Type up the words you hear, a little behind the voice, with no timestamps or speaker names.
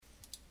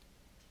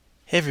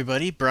Hey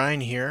everybody, Brian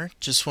here.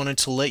 Just wanted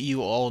to let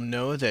you all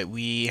know that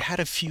we had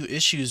a few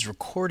issues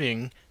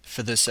recording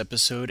for this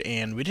episode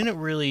and we didn't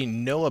really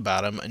know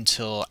about them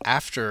until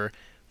after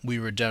we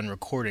were done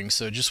recording.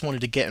 So just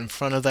wanted to get in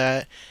front of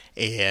that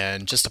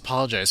and just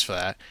apologize for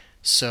that.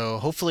 So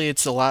hopefully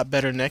it's a lot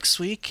better next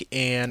week,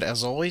 and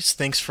as always,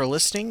 thanks for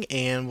listening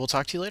and we'll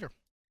talk to you later.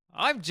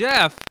 I'm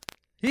Jeff.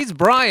 He's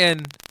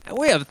Brian. And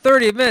we have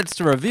 30 minutes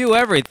to review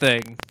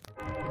everything.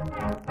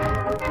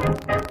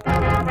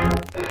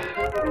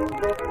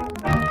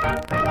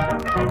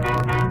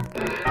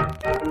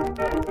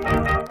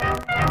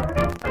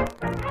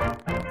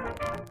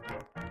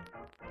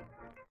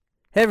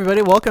 Hey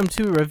everybody, welcome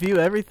to Review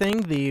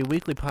Everything, the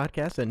weekly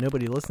podcast that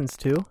nobody listens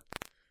to.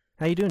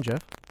 How you doing,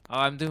 Jeff?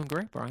 I'm doing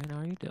great, Brian. How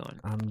are you doing?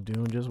 I'm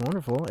doing just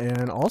wonderful.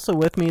 And also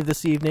with me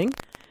this evening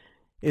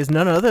is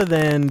none other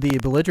than the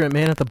belligerent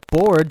man at the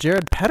board,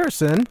 Jared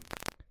Pedersen.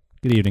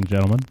 Good evening,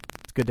 gentlemen.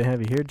 It's good to have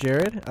you here,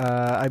 Jared.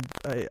 I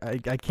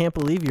can't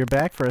believe you're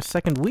back for a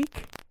second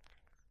week.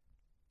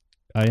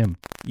 I am.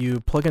 You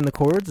plug in the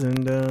cords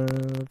and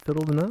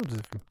fiddle the knobs.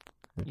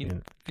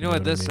 You know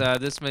what?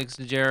 This makes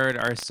Jared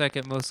our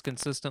second most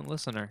consistent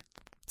listener.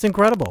 It's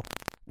incredible.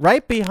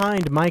 Right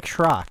behind Mike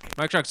Schrock.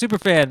 Mike Schrock,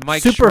 superfan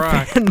Mike Super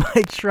Schrock. fan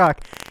Mike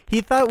Schrock.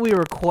 He thought we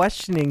were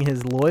questioning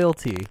his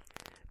loyalty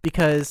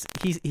because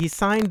he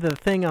signed the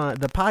thing on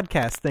the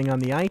podcast thing on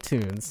the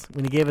iTunes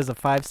when he gave us a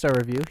 5-star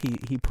review.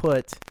 He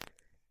put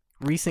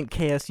recent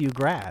KSU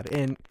grad,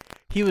 and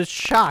he was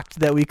shocked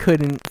that we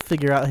couldn't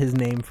figure out his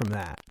name from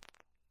that.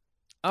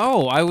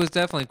 Oh, I was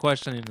definitely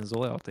questioning his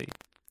loyalty.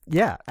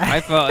 Yeah,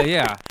 I felt,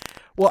 yeah.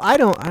 Well, I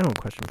don't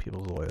question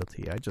people's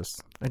loyalty. I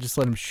just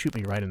let him shoot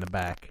me right in the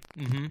back.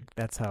 Mm-hmm.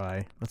 That's how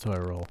I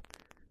roll.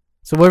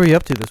 So what were you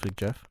up to this week,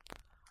 Jeff?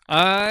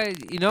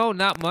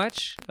 Not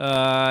much.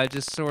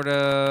 Just sort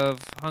of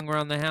hung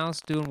around the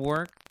house doing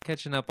work,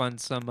 catching up on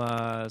some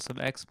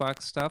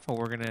Xbox stuff. And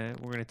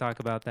we're gonna talk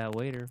about that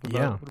later.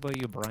 What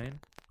about you, Brian?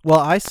 Well,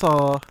 I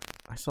saw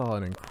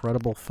an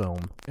incredible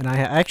film, and I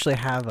actually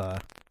have a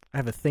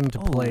thing to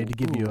play to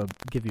give you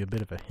a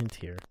bit of a hint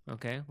here.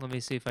 Okay, let me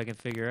see if I can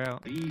figure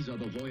out. These are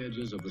the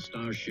voyages of the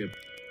starship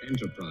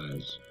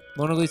Enterprise.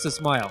 Mona Lisa,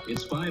 smile.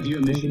 Its 5-year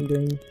mission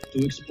to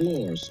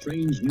explore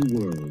strange new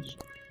worlds,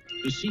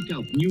 to seek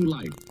out new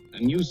life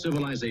and new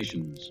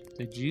civilizations.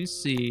 Did you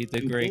see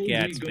The Great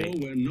Gatsby? Gatsby?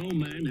 Go where no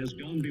man has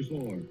gone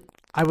before.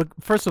 I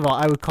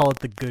would call it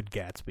The Good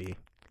Gatsby.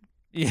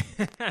 Yeah,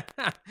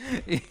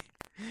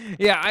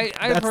 yeah.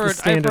 I've heard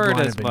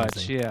as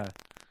much. Yeah.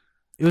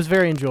 It was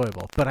very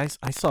enjoyable, but I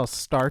saw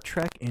Star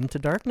Trek Into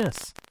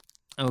Darkness.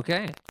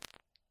 Okay.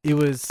 It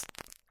was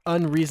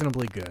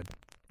unreasonably good.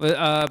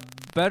 But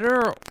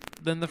better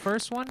than the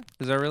first one?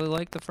 Because I really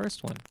liked the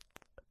first one.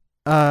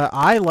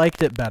 I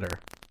liked it better.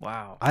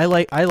 Wow. I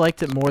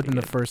liked it more than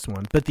the first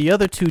one, but the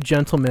other two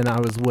gentlemen I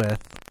was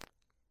with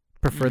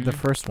preferred the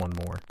first one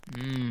more.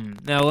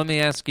 Now let me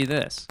ask you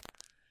this.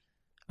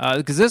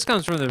 Because this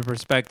comes from the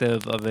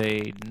perspective of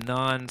a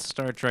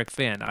non-Star Trek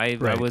fan. I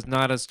was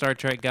not a Star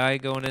Trek guy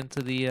going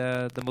into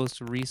the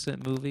most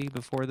recent movie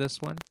before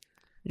this one,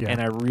 and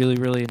I really,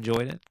 really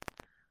enjoyed it.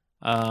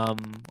 Are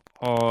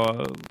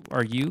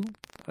you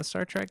a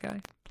Star Trek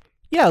guy?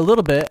 Yeah, a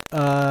little bit.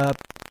 I'm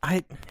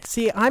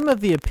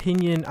of the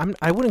opinion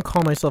I wouldn't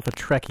call myself a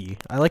Trekkie.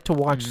 I like to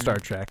watch Star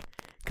Trek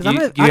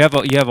because you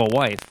have a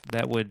wife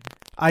that would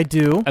I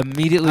do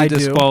immediately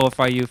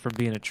disqualify you from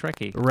being a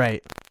Trekkie.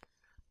 Right.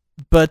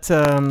 But,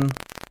 I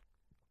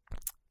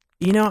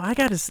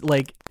gotta,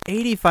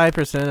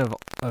 85%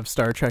 of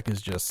Star Trek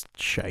is just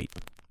shite.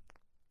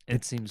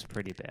 It seems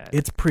pretty bad.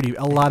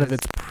 A lot of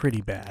it's pretty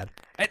bad.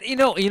 And you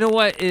know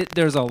what?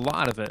 There's a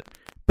lot of it.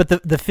 But the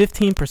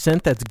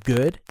 15% that's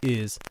good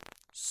is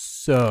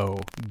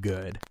so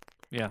good.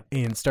 Yeah.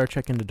 In Star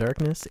Trek Into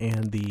Darkness,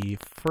 and the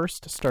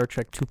first Star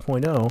Trek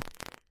 2.0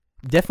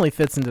 definitely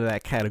fits into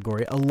that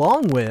category,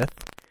 along with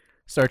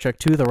Star Trek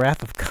II, The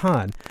Wrath of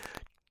Khan.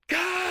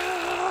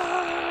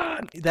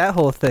 That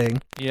whole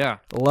thing. Yeah.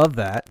 Love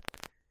that.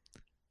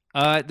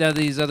 Now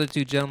these other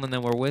two gentlemen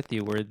that were with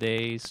you, were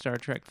they Star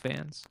Trek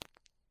fans?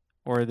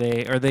 Or are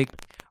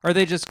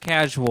they just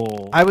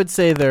casual? I would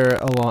say they're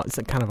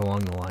kind of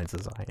along the lines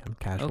as I am.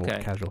 Casual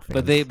fans.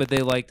 But they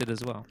liked it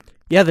as well.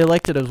 Yeah, they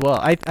liked it as well.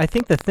 I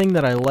think the thing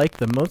that I like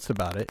the most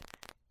about it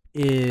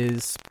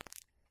is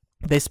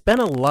they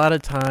spent a lot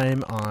of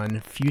time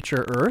on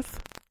future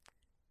Earth.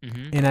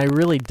 Mm-hmm. And I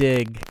really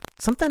dig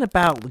something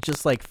about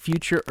just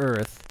future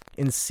Earth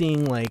and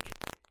seeing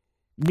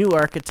new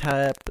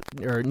archetype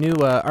or new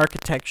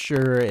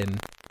architecture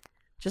and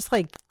just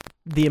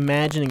the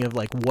imagining of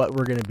what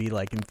we're gonna be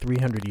in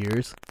 300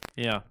 years.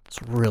 Yeah, it's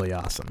really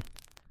awesome.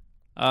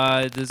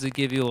 Does it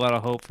give you a lot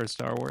of hope for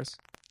Star Wars,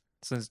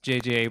 since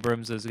J.J.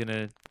 Abrams is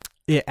gonna?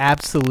 It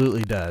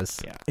absolutely does.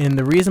 Yeah, and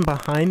the reason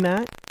behind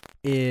that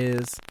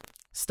is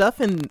stuff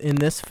in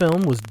this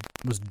film was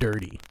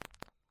dirty.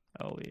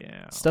 Oh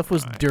yeah, stuff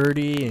was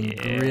dirty and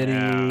gritty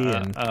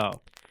and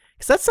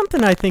because that's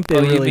something I think they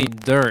really. You mean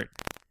dirt?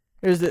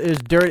 There's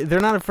dirty.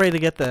 They're not afraid to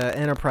get the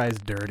Enterprise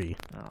dirty.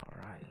 All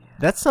right.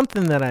 That's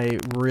something that I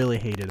really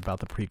hated about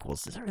the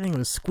prequels. Is everything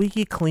was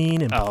squeaky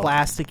clean and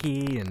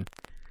plasticky, and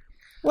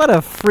what a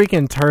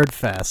freaking turd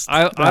fest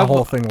that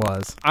whole thing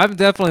was. I'm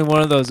definitely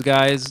one of those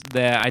guys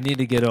that I need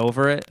to get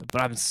over it,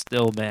 but I'm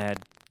still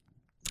mad.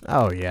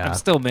 Oh yeah, I'm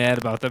still mad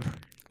about the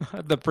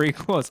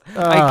prequels.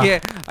 I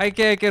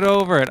can't get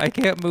over it. I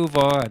can't move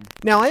on.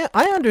 Now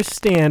I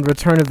understand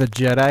Return of the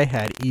Jedi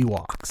had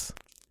Ewoks.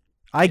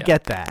 I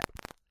get that.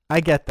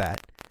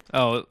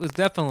 Oh, it was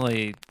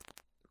definitely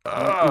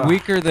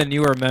weaker than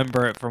you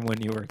remember it from when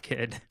you were a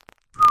kid.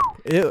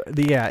 It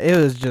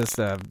was just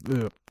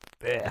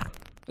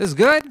It's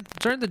good.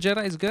 Return of the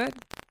Jedi is good.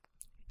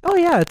 Oh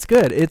yeah, it's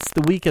good. It's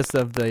the weakest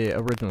of the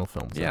original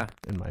films. Yeah,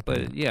 in my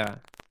opinion.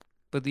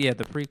 But the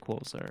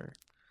prequels are.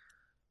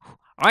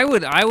 I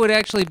would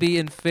actually be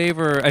in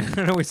favor. I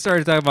know we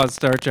started talking about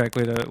Star Trek.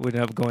 We ended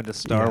up going to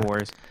Star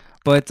Wars,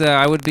 but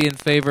I would be in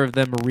favor of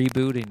them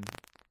rebooting,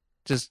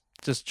 just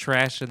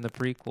trashing the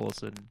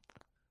prequels and.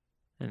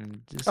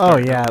 Just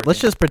let's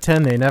just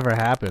pretend they never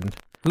happened.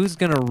 Who's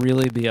gonna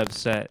really be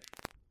upset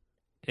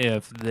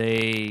if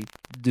they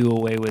do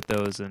away with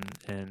those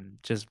and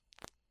just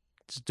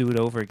do it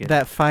over again?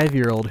 That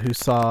 5-year-old who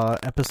saw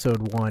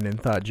Episode 1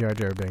 and thought Jar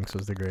Jar Binks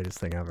was the greatest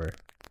thing ever.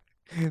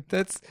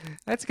 That's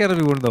got to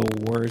be one of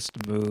the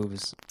worst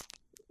moves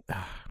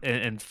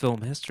in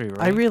film history, right?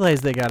 I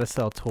realize they got to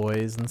sell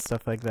toys and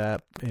stuff like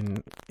that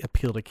and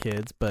appeal to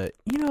kids, but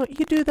you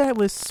do that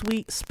with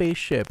sweet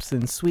spaceships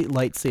and sweet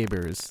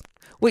lightsabers.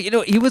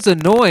 Well, he was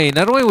annoying.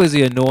 Not only was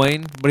he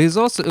annoying, but it was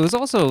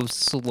also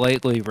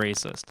slightly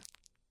racist.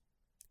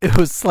 It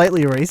was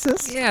slightly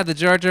racist? Yeah, the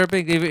Jar Jar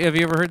Binks. Have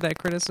you ever heard that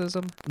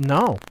criticism?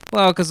 No.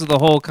 Well, because of the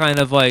whole kind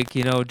of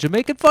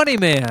Jamaican funny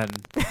man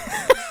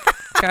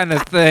kind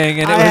of thing,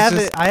 and I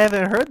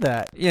haven't heard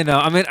that.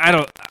 I mean, I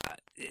don't.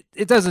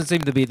 It doesn't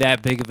seem to be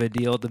that big of a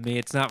deal to me.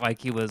 It's not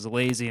like he was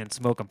lazy and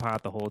smoking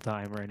pot the whole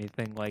time or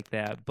anything like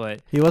that.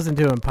 But he wasn't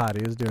doing pot;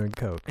 he was doing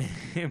coke.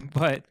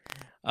 but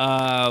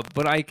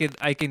I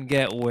can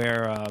get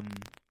where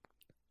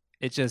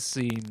it just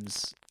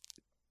seems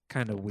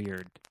kind of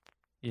weird,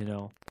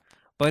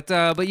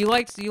 But you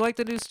liked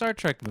the new Star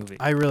Trek movie.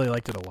 I really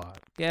liked it a lot.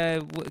 Yeah,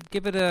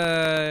 give it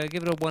a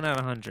 1 out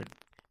of 100.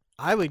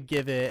 I would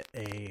give it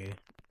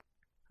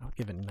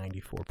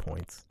 94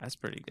 points. That's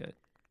pretty good.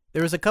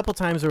 There was a couple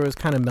times where it was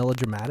kind of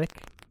melodramatic.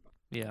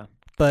 Yeah.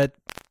 But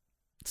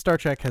Star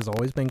Trek has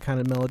always been kind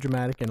of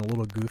melodramatic and a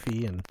little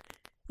goofy. And,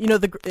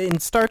 in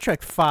Star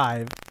Trek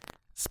 5,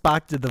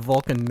 Spock did the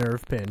Vulcan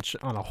nerve pinch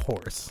on a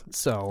horse.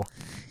 So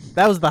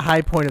that was the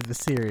high point of the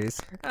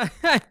series.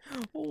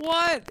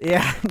 What?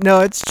 Yeah, no,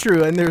 it's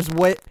true. And there's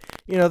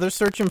they're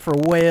searching for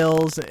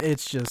whales.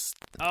 It's just...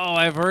 Oh,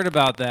 I've heard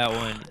about that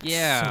one.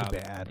 Yeah. So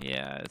bad.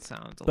 Yeah, it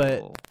sounds a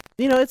little...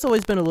 it's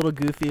always been a little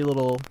goofy, a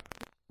little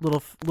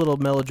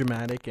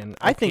melodramatic, and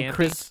I think campy?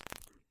 Chris...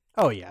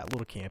 Oh, yeah, a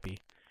little campy.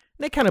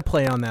 They kind of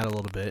play on that a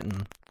little bit,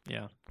 and...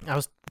 Yeah. I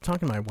was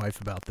talking to my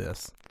wife about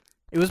this.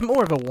 It was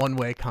more of a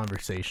one-way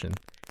conversation,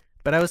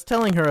 but I was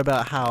telling her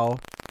about how...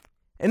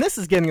 And this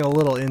is getting a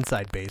little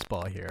inside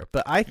baseball here,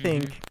 but I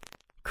think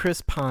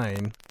Chris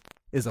Pine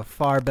is a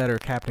far better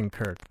Captain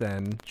Kirk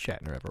than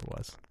Shatner ever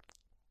was.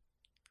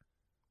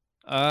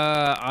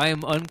 I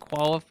am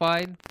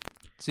unqualified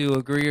to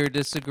agree or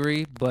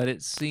disagree, but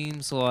it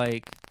seems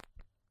like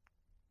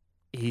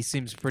he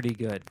seems pretty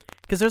good.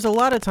 Because there's a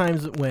lot of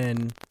times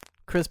when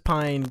Chris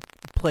Pine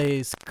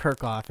plays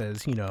Kirk off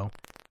as,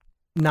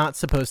 not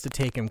supposed to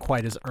take him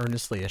quite as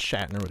earnestly as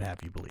Shatner would have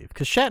you believe.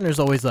 Because Shatner's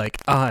always like,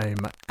 I'm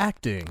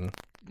acting.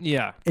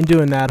 Yeah. And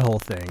doing that whole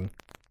thing.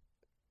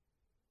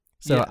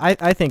 So yeah.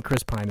 I think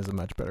Chris Pine is a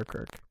much better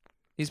Kirk.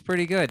 He's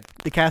pretty good.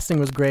 The casting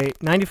was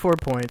great. 94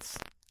 points.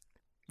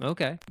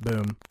 Okay.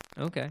 Boom.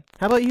 Okay.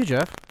 How about you,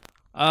 Jeff?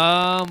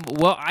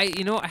 Well, I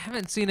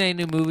haven't seen any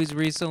new movies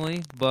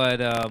recently, but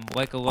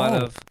like a lot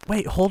of...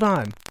 Wait, hold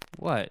on.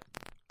 What?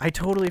 I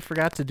totally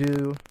forgot to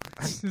do...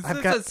 Is this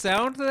a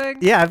sound thing?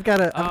 Yeah, I've got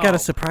a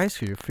surprise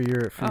for you for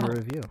your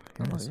review.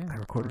 I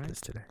recorded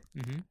this today.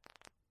 Mm-hmm.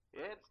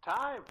 It's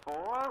time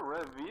for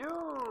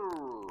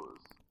reviews.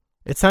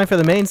 It's time for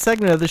the main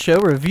segment of the show,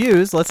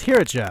 reviews. Let's hear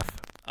it, Jeff.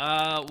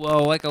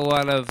 Well, like a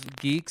lot of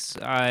geeks,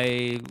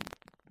 I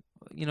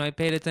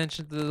paid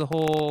attention to the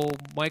whole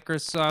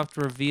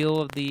Microsoft reveal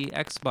of the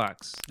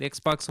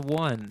Xbox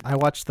One. I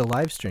watched the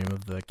live stream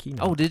of the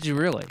keynote. Oh, did you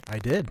really? I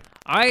did.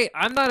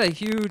 I'm not a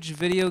huge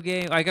video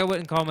game. I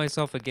wouldn't call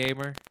myself a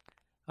gamer,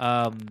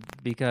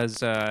 because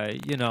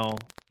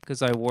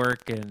because I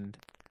work and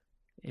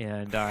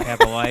I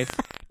have a life.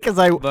 Because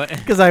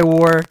I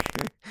work.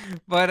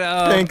 But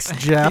thanks,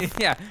 Jeff.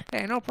 Yeah.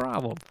 Hey, no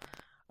problem.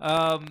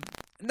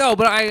 No,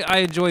 but I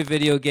enjoy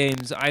video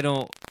games. I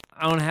don't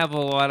have a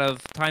lot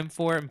of time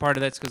for it, and part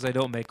of that's because I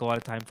don't make a lot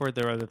of time for it.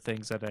 There are other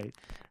things that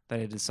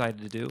I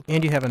decided to do.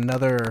 And you have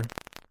another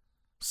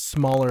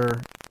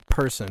smaller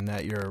person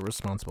that you're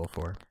responsible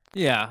for.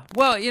 Yeah.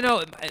 Well,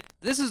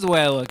 this is the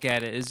way I look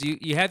at it: is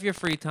you have your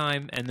free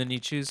time, and then you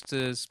choose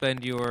to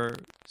spend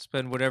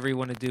whatever you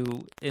want to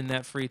do in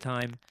that free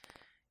time.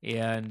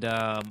 And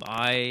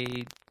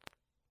I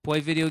play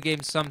video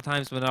games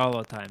sometimes, but not all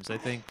the times. I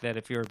think that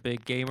if you're a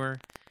big gamer,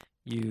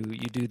 you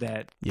do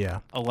that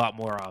a lot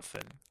more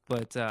often.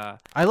 But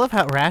I love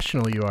how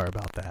rational you are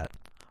about that.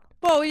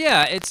 Well,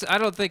 yeah, I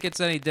don't think it's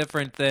any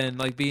different than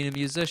like being a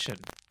musician.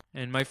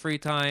 In my free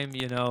time,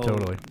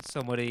 Totally.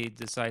 somebody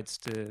decides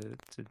to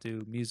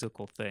do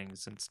musical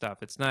things and stuff.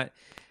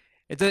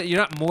 You're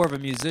not more of a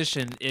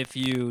musician if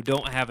you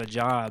don't have a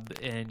job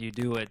and you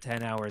do it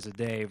 10 hours a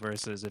day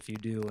versus if you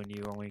do and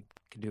you only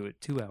can do it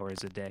 2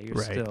 hours a day.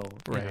 You're still,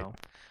 you know.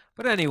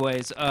 But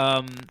anyways,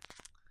 so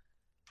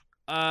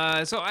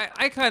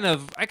I kind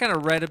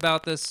of read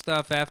about this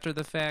stuff after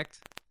the fact,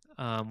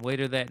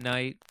 later that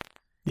night.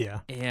 Yeah.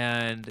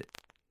 And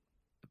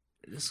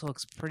this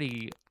looks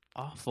pretty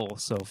awful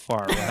so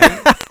far,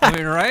 right? I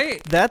mean,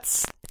 right?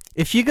 That's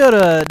if you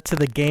go to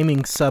the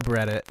gaming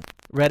subreddit,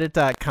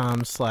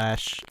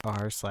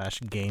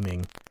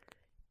 reddit.com/r/gaming.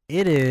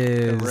 It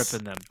is They're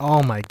ripping them.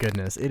 Oh my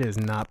goodness, it is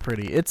not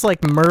pretty. It's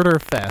like murder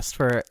fest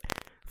for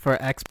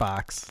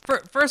Xbox.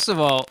 First of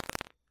all,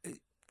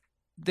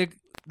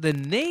 the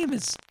name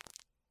is,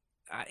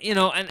 and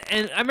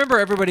I remember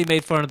everybody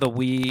made fun of the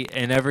Wii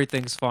and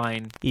everything's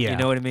fine. Yeah. You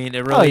know what I mean?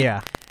 It really,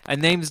 yeah. A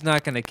name's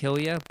not going to kill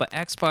you, but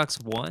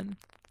Xbox One?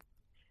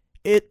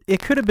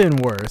 It could have been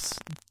worse.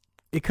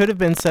 It could have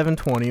been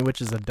 720,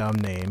 which is a dumb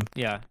name.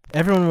 Yeah.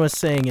 Everyone was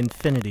saying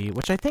Infinity,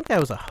 which I think that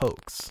was a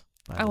hoax.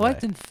 I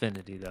liked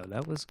Infinity, though.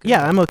 That was good.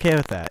 Yeah, I'm okay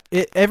with that.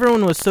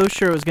 Everyone was so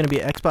sure it was going to be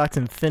Xbox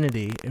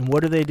Infinity, and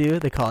what do? They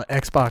call it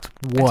Xbox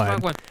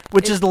One,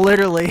 which is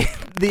literally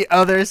the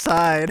other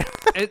side.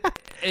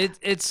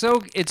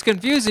 It's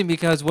confusing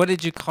because what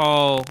did you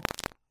call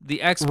the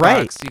Xbox?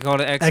 Right. You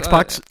called it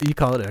Xbox. You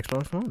call it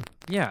Xbox One.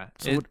 Yeah.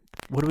 So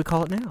what do we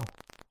call it now?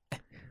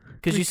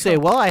 Because you say,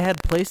 well, I had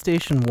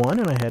PlayStation 1,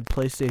 and I had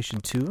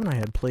PlayStation 2, and I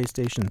had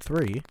PlayStation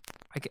 3.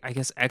 I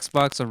guess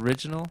Xbox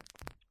Original?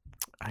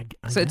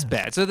 So it's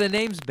bad. So the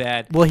name's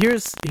bad. Well,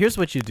 here's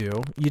what you do.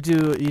 You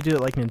do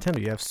it like Nintendo.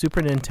 You have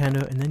Super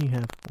Nintendo, and then you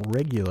have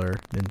regular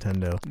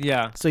Nintendo.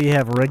 Yeah. So you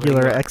have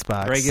regular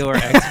Xbox. Regular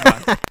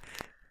Xbox.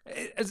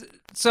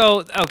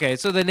 So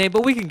the name,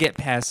 but we can get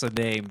past the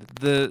name.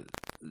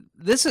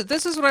 This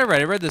is what I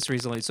read. I read this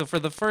recently. So for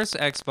the first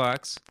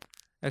Xbox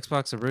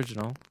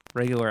Original,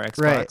 regular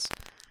Xbox,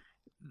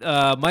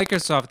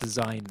 Microsoft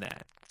designed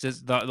that.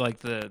 Just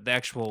the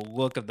actual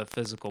look of the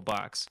physical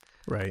box.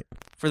 Right.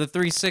 For the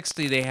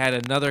 360, they had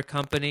another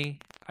company,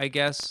 I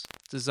guess,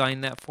 design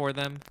that for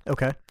them.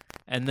 Okay.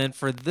 And then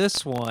for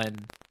this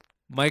one,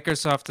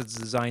 Microsoft has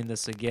designed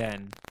this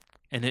again,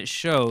 and it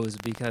shows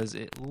because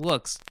it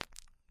looks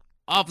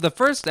off. The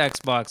first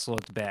Xbox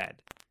looked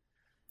bad.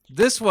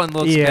 This one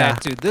looks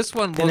bad too. This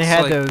one looks like... And they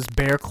had those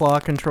bear claw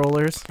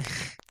controllers.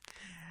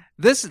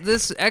 This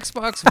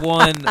Xbox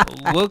One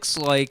looks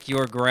like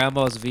your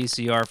grandma's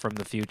VCR from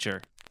the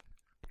future.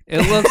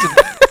 It looks...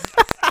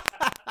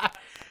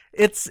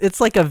 It's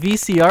like a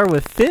VCR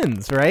with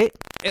fins, right?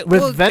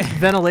 With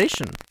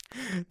ventilation.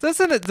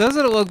 Doesn't it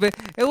look big?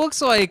 It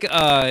looks like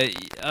a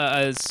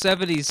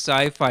 70s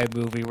sci-fi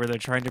movie where they're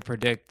trying to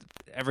predict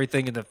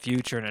everything in the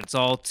future and it's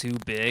all too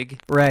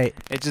big. Right.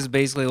 It just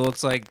basically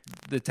looks like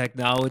the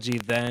technology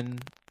then.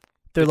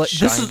 They're like,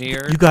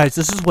 shinier. this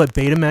is what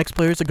Betamax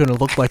players are going to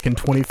look like in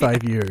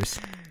 25 years.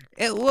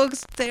 It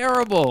looks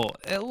terrible.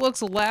 It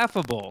looks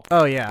laughable.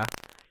 Oh yeah.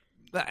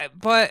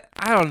 But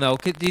I don't know.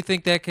 Do you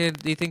think that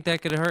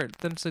could hurt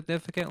them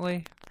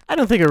significantly? I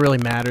don't think it really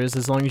matters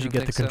as long as you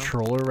get the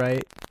controller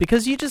right.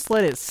 Because you just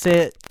let it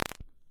sit,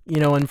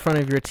 in front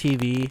of your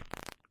TV.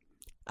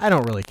 I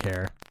don't really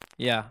care.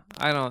 Yeah,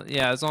 I don't.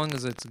 Yeah, as long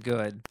as it's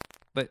good.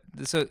 But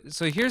so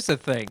here's the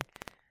thing,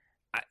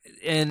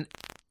 and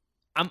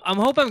I'm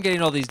hoping I'm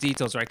getting all these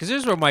details right because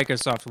here's where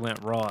Microsoft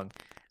went wrong.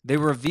 They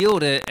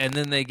revealed it and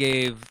then they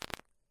gave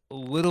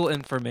little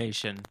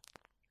information.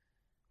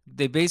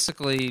 They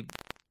basically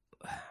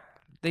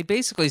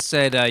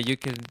said you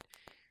can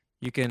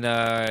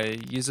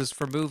use this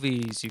for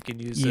movies. You can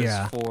use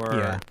this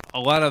for a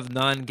lot of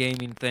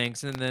non-gaming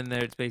things, and then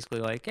it's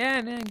basically like,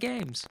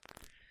 games.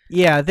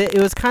 Yeah, it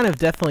was kind of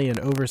definitely an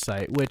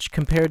oversight. Which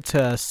compared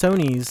to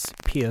Sony's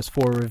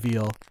PS4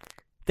 reveal,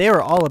 they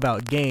were all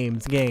about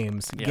games,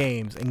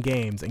 and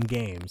games.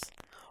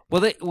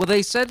 Well,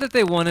 they said that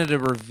they wanted to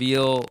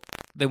reveal.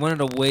 They wanted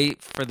to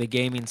wait for the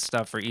gaming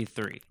stuff for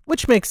E3,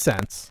 which makes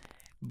sense.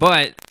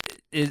 But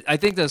I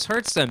think this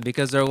hurts them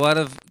because there are a lot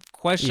of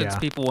questions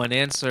people want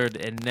answered,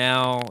 and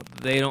now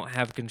they don't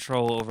have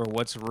control over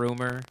what's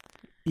rumor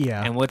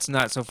and what's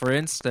not. So, for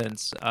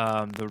instance,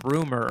 the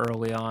rumor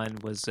early on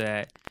was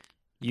that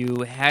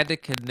you had to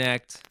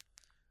connect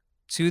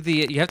to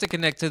the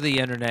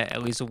internet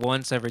at least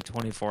once every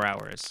 24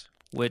 hours,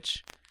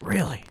 which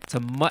really, to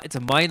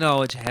my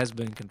knowledge, has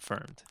been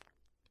confirmed.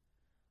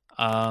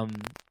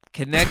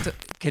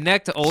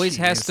 Connect always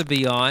has to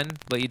be on,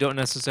 but you don't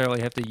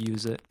necessarily have to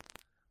use it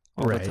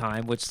all the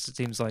time, which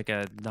seems like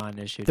a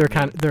non-issue. They're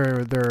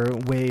their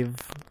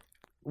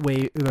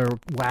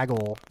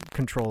waggle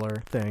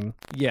controller thing.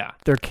 Yeah,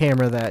 their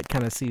camera that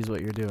kind of sees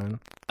what you're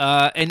doing.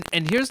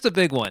 And here's the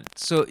big one.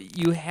 So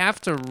you have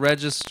to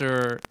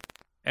register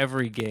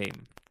every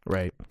game.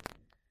 Right.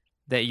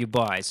 That you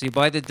buy. So you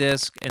buy the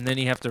disc, and then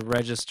you have to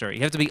register.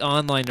 You have to be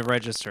online to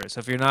register. So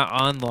if you're not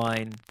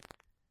online,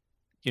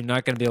 you're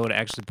not going to be able to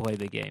actually play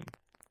the game.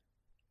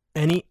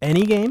 Any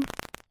game?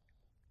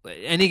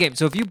 Any game.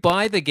 So if you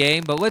buy the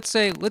game, but let's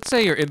say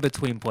you're in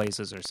between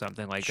places or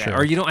something like that,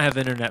 or you don't have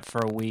internet for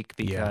a week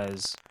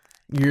because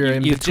you're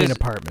in between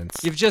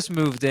apartments. You've just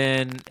moved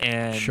in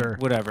and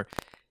whatever.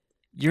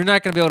 You're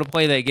not going to be able to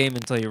play that game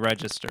until you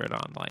register it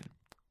online.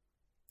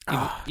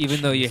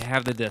 Even though you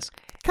have the disc.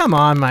 Come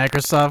on,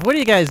 Microsoft. What are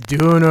you guys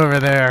doing over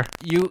there?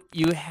 You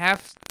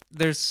have...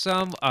 There's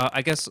some...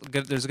 I guess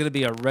there's going to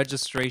be a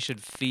registration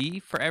fee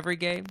for every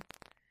game.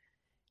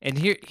 And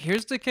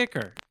here's the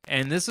kicker.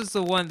 And this is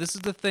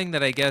the thing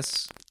that I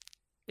guess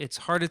it's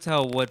hard to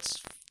tell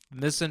what's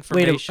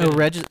misinformation.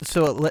 Wait,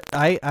 so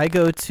I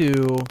go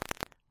to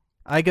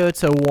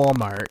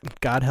Walmart,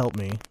 God help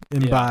me,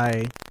 and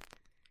buy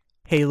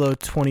Halo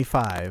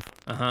 25.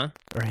 Or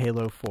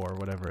Halo 4,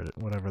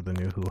 whatever the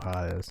new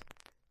hoo-ha is.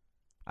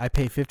 I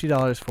pay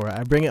 $50 for it.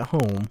 I bring it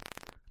home.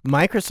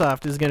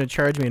 Microsoft is going to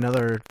charge me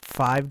another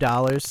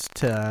 $5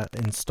 to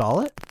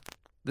install it?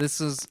 This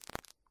is,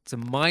 to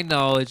my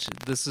knowledge,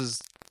 this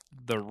is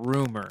the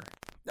rumor.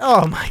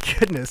 Oh my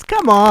goodness,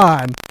 come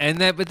on.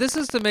 But this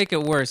is to make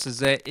it worse, is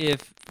that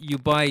if you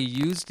buy a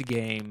used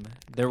game,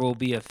 there will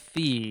be a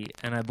fee,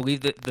 and I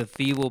believe that the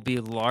fee will be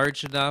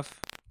large enough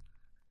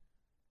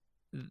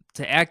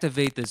to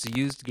activate this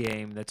used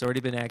game that's already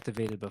been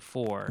activated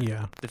before.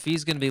 Yeah. The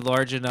fee's going to be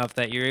large enough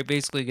that you're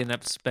basically going to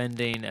end up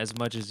spending as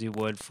much as you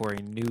would for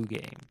a new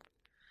game.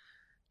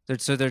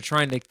 So they're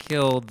trying to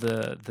kill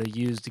the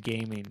used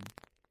gaming.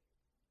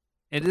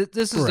 And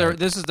this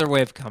is their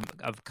way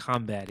of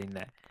combating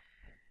that.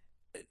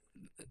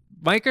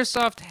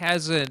 Microsoft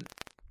hasn't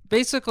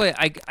basically.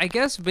 I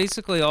guess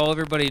basically all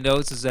everybody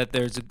knows is that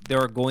there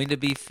are going to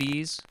be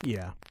fees.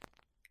 Yeah.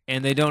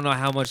 And they don't know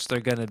how much they're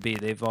going to be.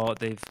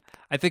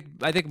 I think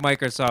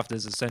Microsoft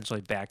is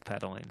essentially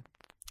backpedaling.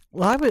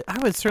 Well, I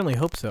would certainly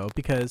hope so,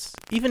 because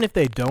even if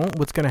they don't,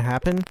 what's going to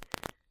happen?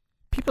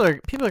 People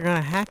are going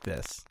to hack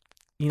this.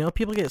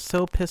 People get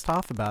so pissed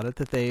off about it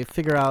that they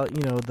figure out,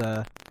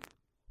 the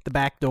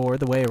back door,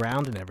 the way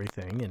around, and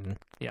everything, and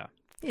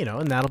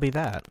and that'll be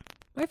that.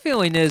 My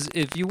feeling is,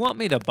 if you want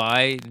me to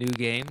buy new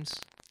games,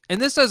 and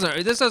this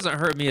doesn't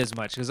hurt me as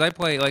much because I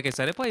play, like I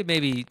said, I play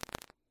maybe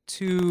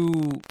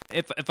two,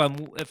 if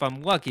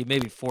I'm lucky,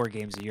 maybe 4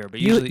 games a year. But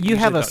usually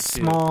have a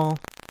small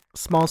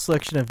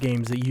selection of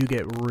games that you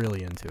get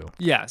really into.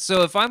 Yeah.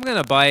 So if I'm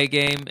gonna buy a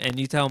game and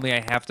you tell me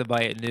I have to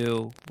buy it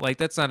new, like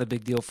that's not a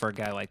big deal for a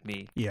guy like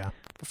me. Yeah.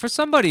 But for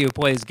somebody who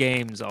plays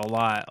games a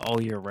lot all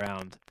year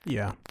round,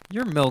 yeah,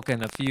 you're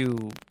milking a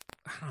few.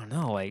 I don't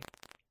know, like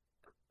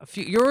a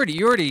few. You're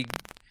already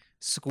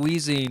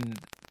squeezing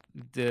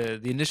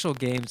the initial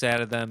games out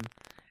of them,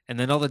 and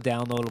then all the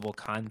downloadable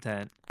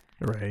content.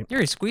 Right.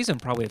 You're squeezing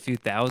probably a few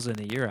thousand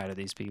a year out of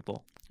these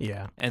people.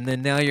 Yeah. And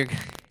then now you're...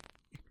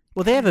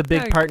 Well, they have a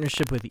big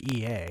partnership with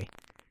EA.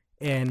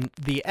 And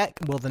the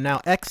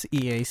now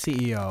ex-EA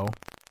CEO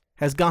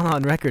has gone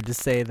on record to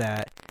say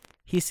that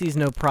he sees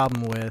no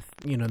problem with,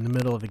 in the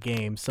middle of a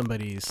game,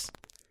 somebody's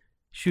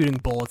shooting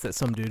bullets at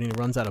some dude and he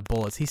runs out of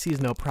bullets. He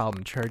sees no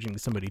problem charging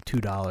somebody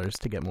 $2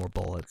 to get more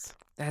bullets.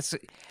 That's...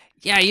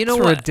 Yeah, you know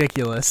it's what?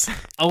 Ridiculous.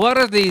 A lot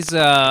of the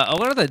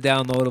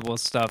downloadable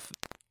stuff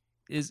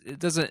it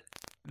doesn't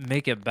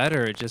make it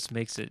better. It just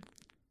makes it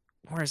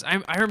worse.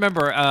 I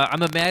remember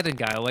I'm a Madden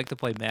guy. I like to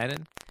play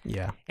Madden.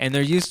 Yeah. And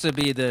there used to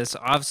be this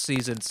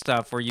off-season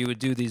stuff where you would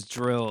do these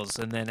drills,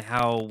 and then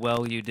how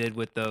well you did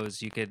with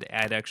those, you could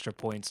add extra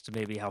points to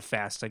maybe how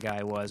fast a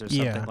guy was or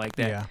something like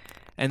that. Yeah.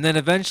 And then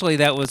eventually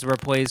that was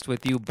replaced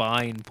with you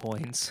buying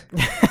points.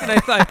 And I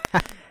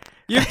thought,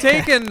 you've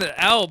taken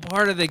out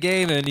part of the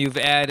game and you've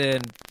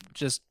added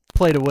just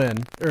play to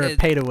win or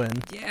pay to win.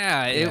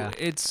 Yeah,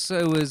 it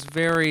was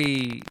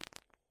very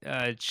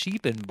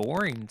cheap and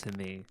boring to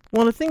me.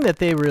 Well, the thing that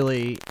they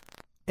really,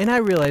 and I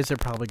realize they're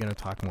probably going to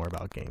talk more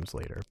about games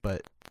later,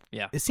 but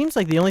yeah, it seems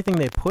like the only thing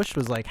they pushed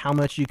was like how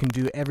much you can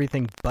do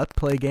everything but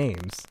play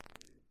games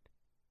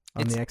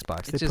on the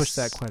Xbox. They pushed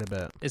that quite a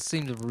bit. It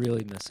seemed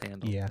really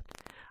mishandled. Yeah.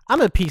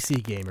 I'm a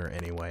PC gamer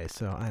anyway,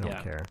 so I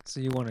don't care. So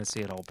you want to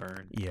see it all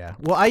burn. Yeah.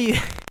 Well, I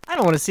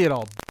don't want to see it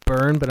all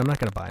burn, but I'm not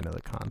going to buy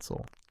another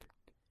console.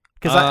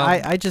 Because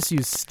I just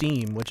use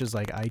Steam, which is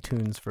like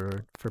iTunes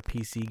for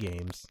PC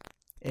games,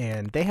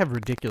 and they have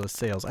ridiculous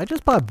sales. I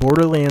just bought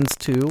Borderlands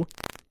 2,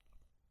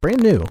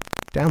 brand new,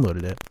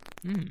 downloaded it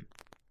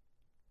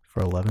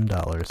for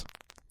 $11.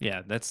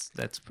 Yeah, that's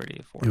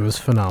pretty affordable. It was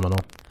phenomenal.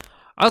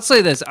 I'll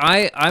say this: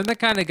 I'm the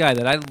kind of guy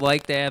that I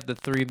like to have the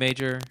 3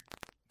 major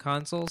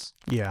consoles.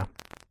 Yeah.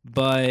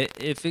 But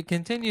if it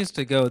continues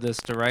to go this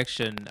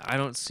direction, I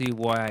don't see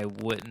why I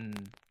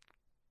wouldn't.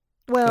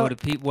 Why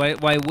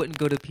I wouldn't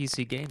go to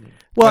PC gaming?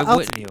 Well, why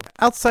wouldn't you?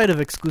 Outside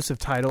of exclusive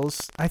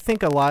titles, I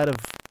think a lot of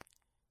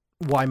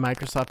why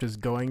Microsoft is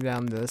going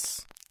down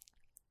this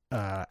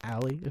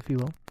alley, if you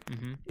will,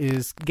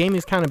 is gaming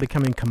is kind of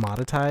becoming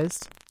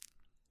commoditized.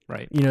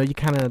 Right. You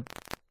kind of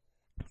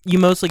You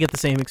mostly get the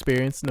same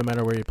experience no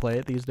matter where you play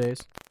it these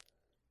days.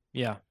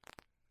 Yeah.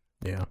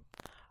 Yeah.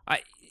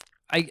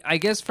 I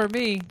guess for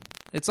me,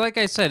 it's like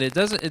I said, it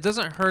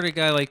doesn't hurt a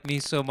guy like me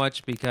so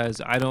much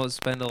because I don't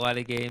spend a lot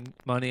of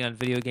money on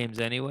video games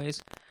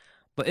anyways.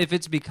 But if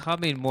it's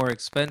becoming more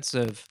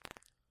expensive,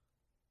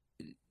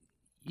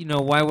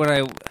 why would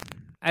I?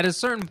 At a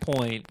certain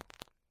point,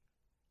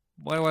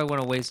 why do I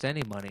want to waste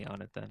any money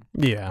on it then?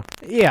 Yeah,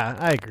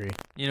 I agree.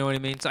 You know what I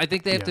mean? So I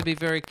think they have to be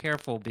very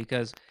careful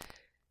because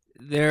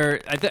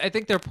I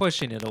think they're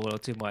pushing it a little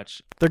too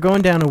much. They're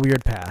going down a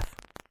weird path.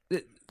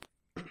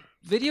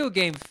 Video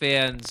game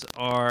fans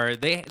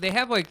they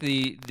have like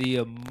the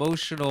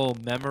emotional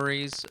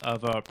memories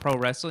of a pro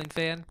wrestling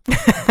fan.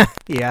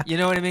 Yeah. You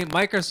know what I mean?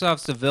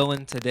 Microsoft's the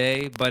villain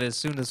today, but as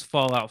soon as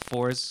Fallout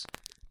 4's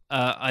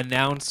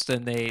announced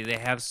and they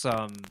have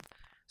some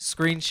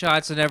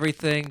screenshots and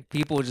everything,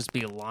 people will just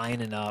be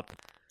lining up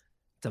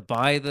to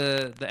buy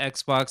the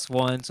Xbox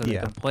One so they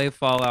can play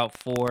Fallout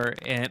 4.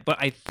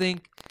 But I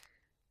think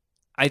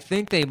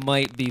they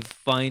might be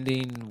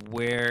finding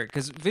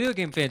because video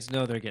game fans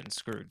know they're getting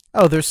screwed.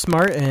 Oh, they're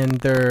smart and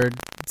their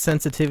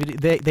sensitivity.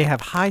 They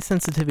have high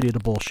sensitivity to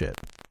bullshit.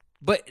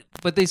 But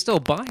they still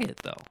buy it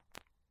though.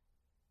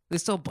 They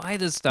still buy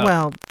this stuff.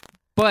 Well,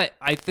 but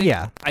I think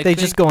they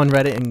just go on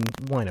Reddit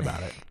and whine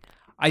about it.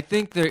 I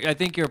think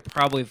you're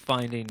probably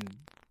finding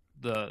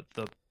the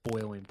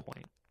boiling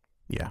point.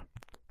 Yeah,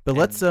 but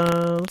let's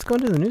go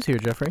into the news here,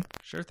 Jeffrey.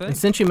 Sure thing. And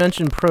since you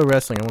mentioned pro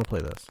wrestling, I want to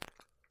play this.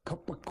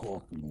 Cup of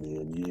coffee,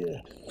 man, yeah.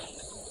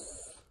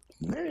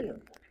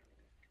 Man.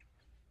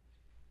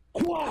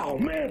 Wow,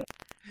 man.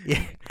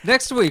 Yeah.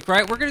 Next week,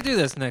 right? We're going to do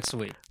this next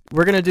week.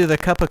 We're going to do the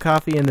cup of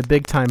coffee and the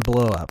big time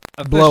blowout.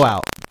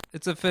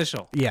 It's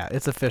official. Yeah,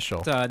 it's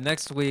official.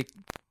 Next week,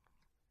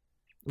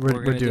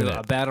 we're doing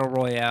a battle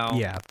royale.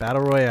 Yeah,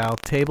 battle royale.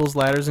 Tables,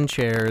 ladders, and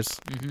chairs.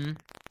 Mm-hmm.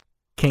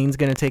 Kane's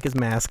going to take his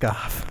mask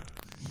off.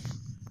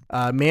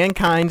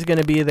 Mankind's going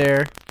to be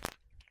there.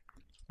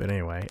 But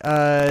anyway,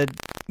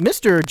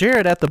 Mr.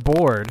 Jared at the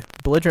board,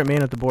 belligerent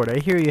man at the board, I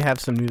hear you have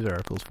some news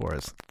articles for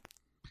us.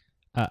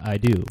 I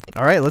do.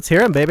 All right, let's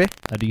hear them, baby.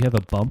 Do you have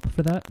a bump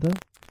for that, though?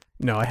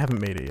 No, I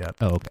haven't made it yet.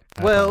 Oh, okay.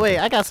 Well, wait,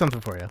 I got something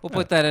for you. We'll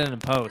put that in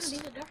post.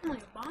 These are definitely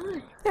a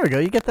buy. There we go.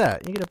 You get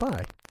that. You get a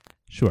buy.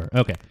 Sure,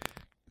 okay.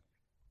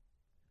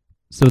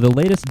 So the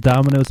latest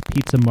Domino's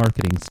pizza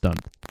marketing stunt.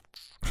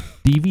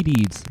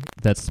 DVDs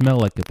that smell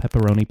like a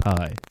pepperoni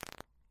pie.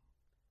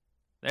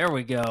 There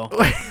we go.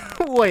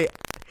 Wait,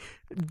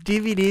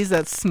 DVDs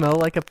that smell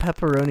like a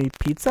pepperoni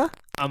pizza?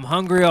 I'm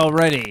hungry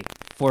already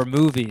for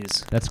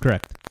movies. That's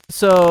correct.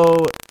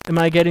 So, am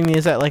I getting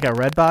these at like a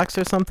Redbox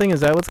or something?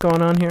 Is that what's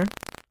going on here?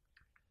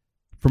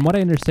 From what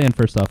I understand,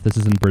 first off, this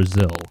is in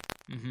Brazil.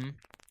 Mm-hmm.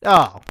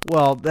 Oh,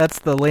 well, that's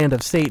the land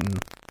of Satan.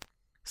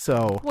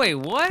 So. Wait,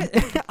 what?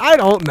 I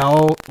don't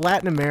know.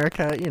 Latin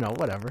America,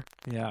 whatever.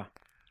 Yeah.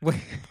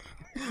 Wait.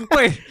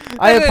 Wait.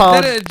 I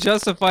apologize. That didn't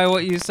justify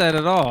what you said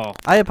at all.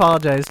 I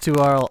apologize to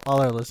all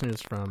our listeners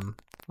from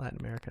Latin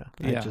America.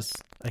 Yeah.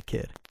 I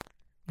kid.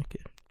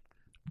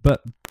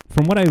 But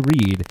from what I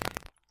read,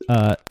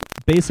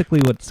 basically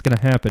what's going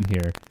to happen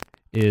here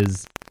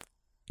is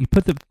you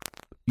put the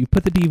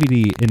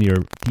DVD in your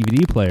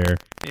DVD player.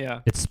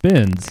 Yeah. It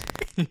spins.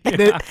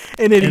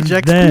 And it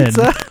ejects then,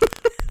 pizza.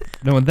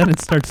 No, and then it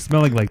starts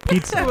smelling like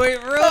pizza.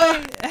 Wait,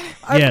 really?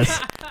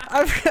 Yes.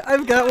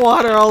 I've got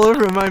water all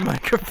over my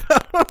microphone.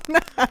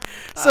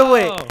 So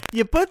wait,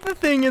 you put the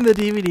thing in the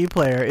DVD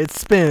player, it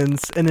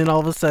spins, and then all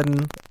of a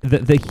sudden,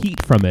 The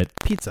heat from it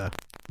pizza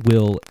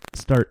will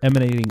start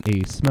emanating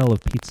a smell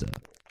of pizza.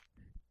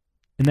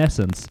 In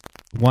essence,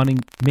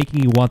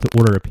 making you want to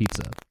order a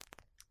pizza.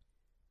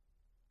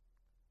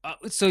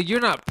 So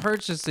you're not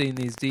purchasing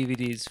these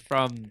DVDs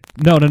from...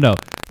 No.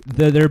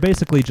 They're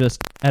basically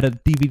just at a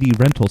DVD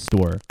rental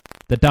store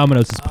that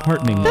Domino's is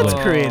partnering That's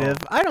with. creative.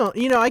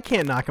 I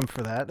can't knock him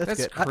for that.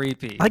 That's good.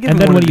 creepy. I give And him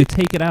then one when of you the-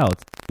 take it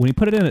out, when you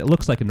put it in, it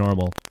looks like a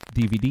normal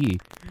DVD.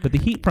 But the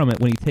heat from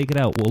it, when you take it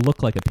out, will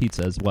look like a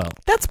pizza as well.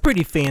 That's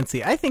pretty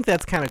fancy. I think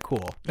that's kind of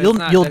cool. That's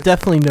You'll that's-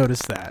 definitely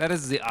notice that. That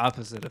is the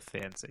opposite of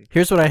fancy.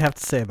 Here's what I have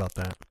to say about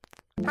that.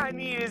 How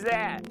neat is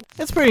that?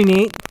 That's pretty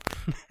neat.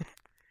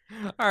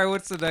 All right,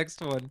 what's the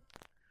next one?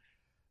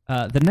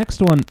 The next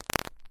one,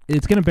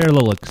 it's going to bear a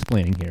little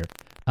explaining here.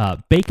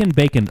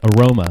 Bacon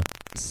aroma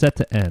set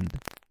to end.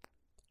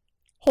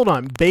 Hold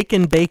on,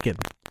 Bacon. Bacon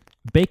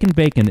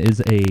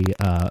is a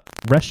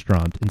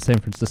restaurant in San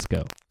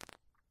Francisco.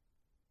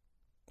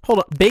 Hold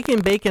on,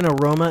 Bacon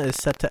aroma is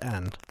set to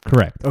end.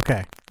 Correct.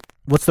 Okay.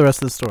 What's the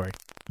rest of the story?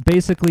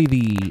 Basically,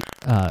 the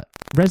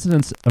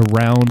residents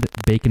around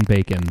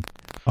Bacon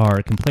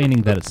are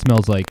complaining that it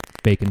smells like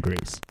bacon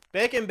grease.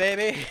 Bacon,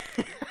 baby.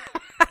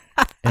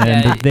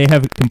 And Yeah. they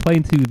have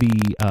complained to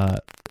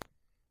the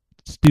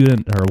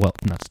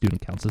not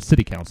student council,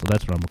 city council,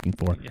 that's what I'm looking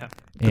for. Yeah.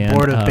 The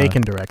board of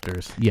bacon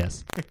directors.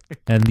 Yes.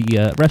 And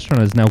the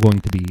restaurant is now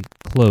going to be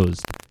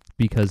closed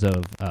because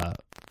of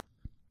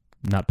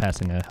not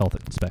passing a health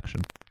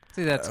inspection.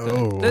 See, that's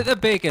Oh. good. The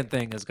bacon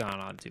thing has gone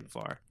on too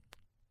far.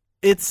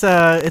 It's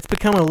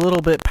become a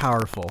little bit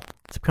powerful.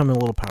 It's becoming a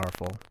little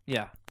powerful.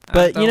 Yeah.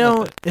 But, you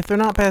know, if they're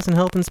not passing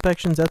health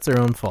inspections, that's their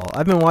own fault.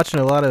 I've been watching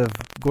a lot of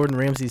Gordon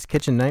Ramsay's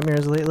Kitchen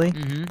Nightmares lately,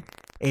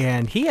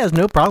 and he has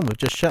no problem with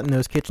just shutting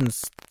those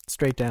kitchens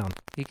straight down.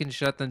 He can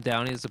shut them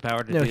down. He has the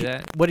power to do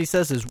that. What he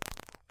says is,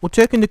 we're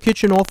taking the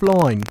kitchen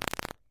offline.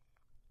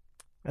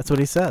 That's what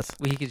he says.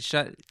 Well, he can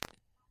shut...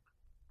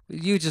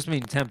 You just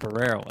mean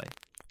temporarily.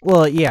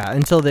 Well, yeah,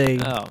 until they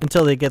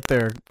get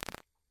their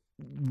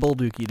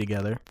bulldookie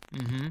together.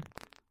 Mm-hmm.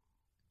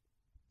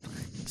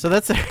 So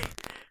that's...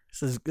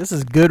 This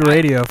is good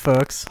radio,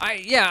 folks.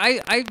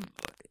 I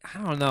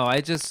don't know.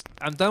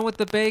 I'm done with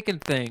the bacon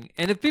thing.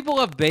 And if people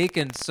love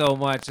bacon so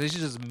much, they should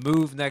just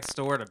move next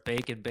door to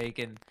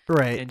Bacon,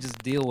 right? And just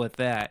deal with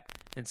that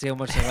and see how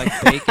much they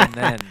like bacon.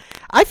 Then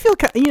I feel,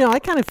 I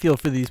kind of feel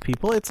for these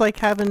people. It's like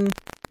having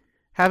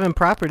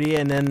property,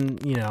 and then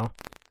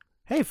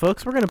hey,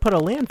 folks, we're gonna put a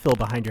landfill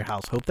behind your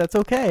house. Hope that's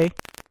okay.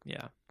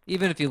 Yeah.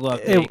 Even if you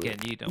love bacon,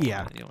 you don't.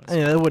 Yeah, want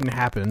that wouldn't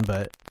happen.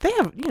 But they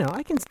have,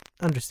 I can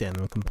understand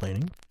them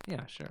complaining.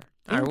 Yeah, sure.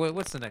 All right,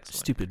 what's the next one?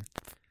 Stupid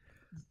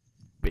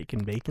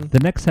bacon. The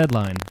next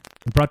headline,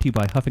 brought to you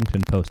by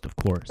Huffington Post, of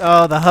course.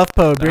 Oh, the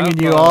HuffPo, bringing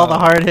you all the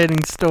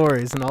hard-hitting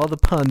stories and all the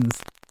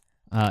puns.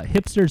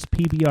 Hipsters'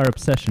 PBR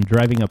obsession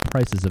driving up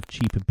prices of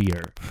cheap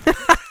beer.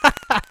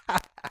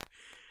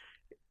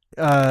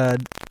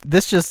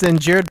 This just in,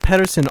 Jared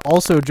Pedersen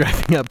also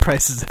driving up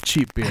prices of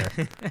cheap beer.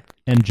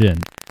 And gin.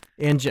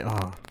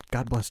 Oh,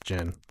 God bless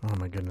gin. Oh,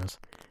 my goodness.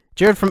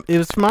 Jared, it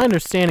was from my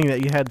understanding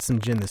that you had some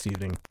gin this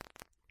evening.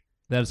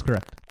 That is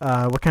correct.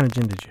 What kind of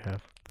gin did you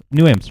have?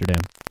 New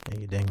Amsterdam. Yeah,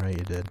 you dang right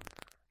you did.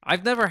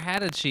 I've never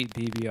had a cheap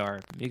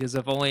PBR because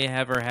I've only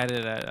ever had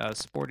it at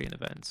sporting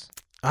events.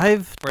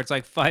 Where it's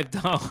like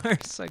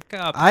 $5 a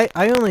cup.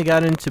 I only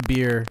got into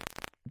beer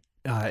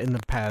in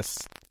the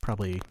past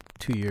probably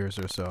 2 years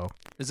or so.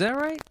 Is that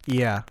right?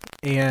 Yeah,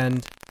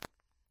 and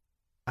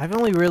I've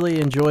only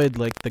really enjoyed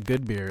like the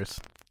good beers.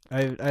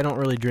 I don't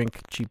really drink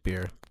cheap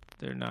beer.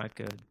 They're not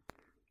good.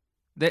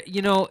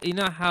 You know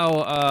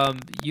how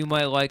you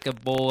might like a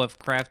bowl of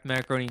Kraft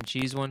macaroni and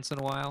cheese once in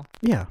a while?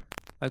 Yeah.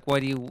 Like, why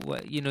do you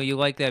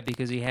like that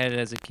because you had it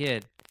as a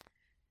kid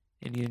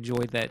and you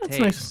enjoyed that taste.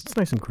 Nice. It's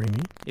nice and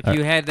creamy. If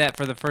you had that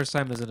for the first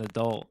time as an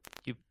adult,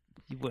 you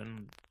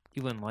wouldn't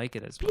like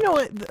it as much. You know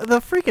what? The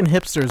freaking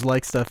hipsters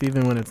like stuff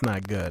even when it's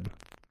not good.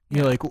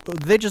 You're like,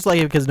 they just like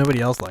it because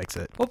nobody else likes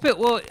it.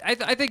 Well,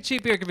 I think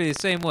cheap beer could be the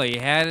same way. You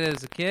had it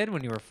as a kid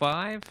when you were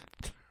 5,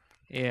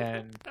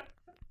 and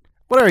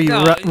what are you,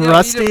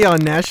 Rusty on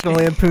National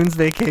Lampoon's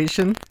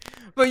Vacation?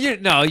 But you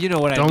know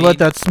what I mean. Don't let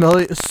that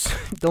smell.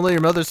 Don't let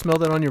your mother smell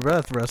that on your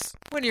breath, Russ.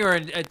 When you're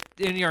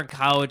in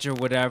college or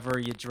whatever,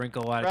 you drink a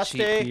lot of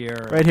cheap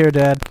beer. Right here,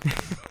 Dad.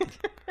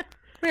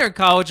 When you're in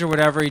college or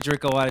whatever, you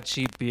drink a lot of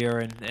cheap beer,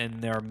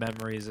 and there are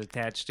memories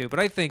attached to it. But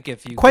I think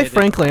if you quite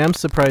frankly, I'm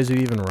surprised you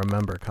even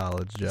remember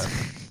college,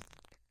 Jeff.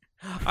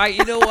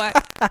 You know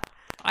what?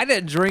 I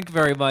didn't drink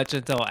very much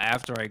until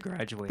after I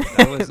graduated.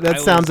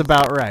 That sounds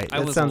about right.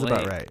 That sounds late.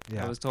 about right.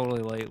 Yeah. I was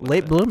totally late.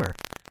 Late bloomer.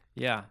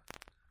 Yeah.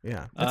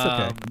 Yeah, that's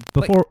okay.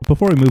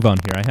 Before we move on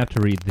here, I have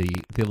to read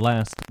the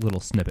last little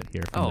snippet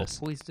here from this.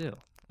 Oh, please do.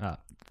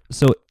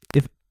 So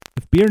if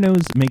beer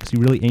nose makes you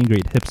really angry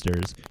at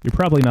hipsters, you're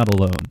probably not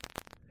alone.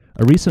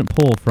 A recent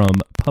poll from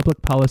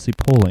Public Policy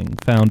Polling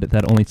found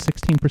that only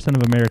 16%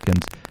 of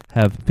Americans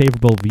have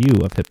favorable view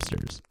of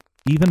hipsters.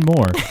 Even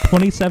more,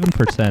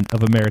 27%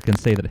 of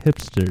Americans say that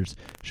hipsters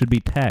should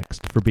be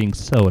taxed for being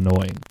so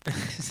annoying.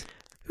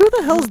 Who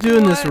the hell's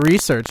doing this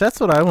research? That's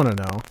what I want to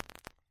know.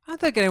 I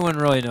don't think anyone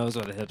really knows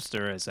what a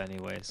hipster is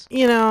anyways.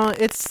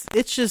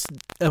 It's just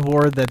a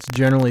word that's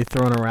generally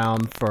thrown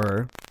around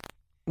for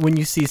when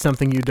you see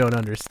something you don't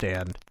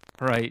understand.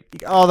 Right.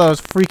 All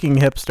those freaking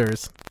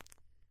hipsters.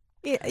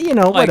 Like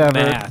whatever.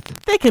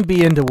 Math. They can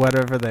be into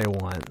whatever they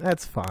want.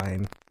 That's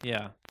fine.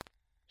 Yeah.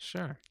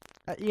 Sure.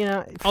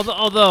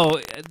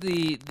 Although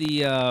the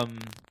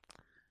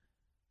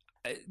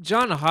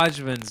John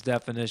Hodgman's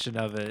definition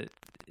of it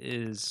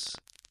is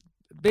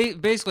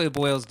basically it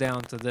boils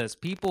down to this: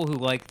 people who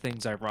like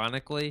things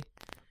ironically,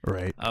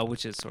 right?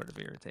 Which is sort of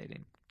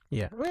irritating.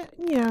 Yeah,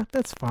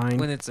 that's fine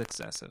when it's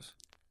excessive.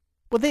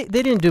 Well, they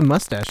didn't do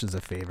mustaches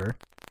a favor.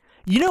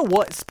 You know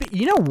what?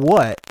 You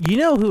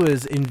know who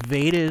has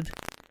invaded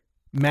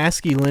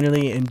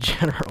masculinity in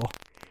general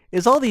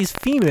is all these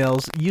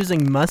females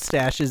using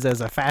mustaches as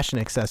a fashion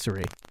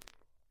accessory.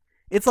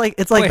 It's like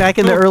back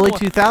in the early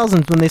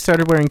 2000s when they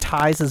started wearing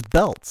ties as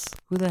belts.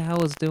 Who the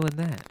hell is doing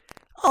that?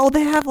 Oh,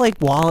 they have like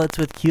wallets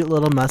with cute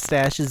little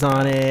mustaches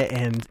on it,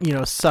 and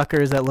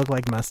suckers that look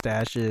like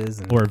mustaches,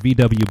 or a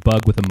VW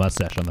Bug with a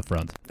mustache on the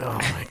front. Oh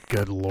my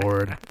good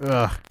lord!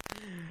 Ugh.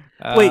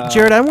 Wait,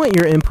 Jared, I want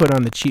your input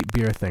on the cheap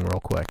beer thing real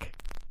quick.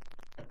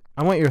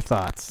 I want your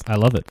thoughts. I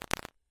love it.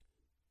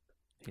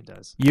 He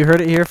does. You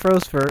heard it here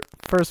first,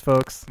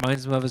 folks.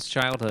 Reminds him of his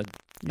childhood.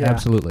 Yeah.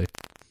 Absolutely.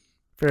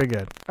 Very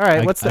good. All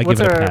right, what's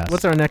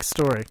our next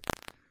story?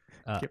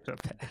 Give it a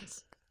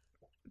pass.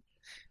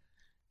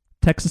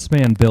 Texas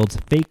man builds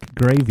fake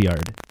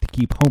graveyard to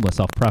keep homeless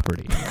off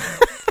property.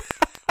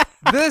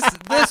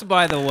 This,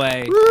 by the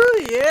way,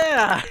 Woo,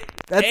 yeah,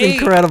 that's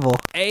incredible.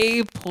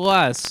 A+,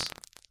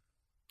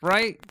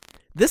 right?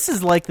 This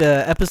is like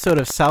the episode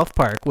of South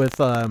Park with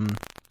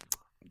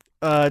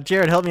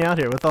Jared, help me out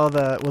here with all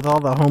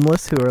the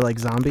homeless who are like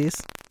zombies.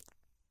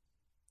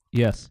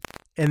 Yes.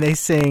 And they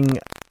sing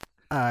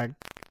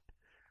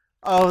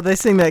they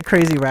sing that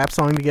crazy rap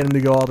song to get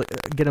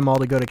them all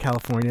to go to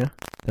California.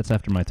 That's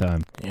after my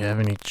time. You have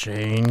any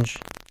change?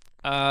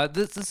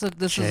 This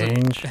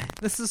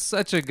is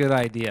such a good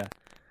idea.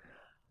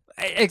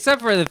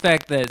 Except for the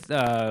fact that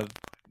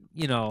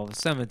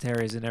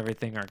cemeteries and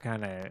everything are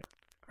kind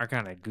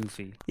of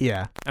goofy.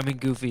 Yeah. I mean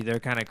goofy, they're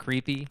kind of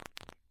creepy.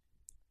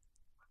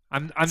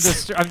 I'm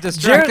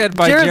distracted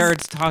by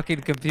Jared's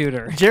talking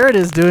computer. Jared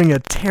is doing a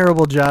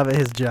terrible job at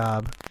his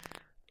job.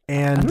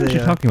 And I don't know what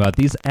you're talking about.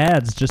 These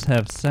ads just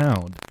have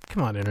sound.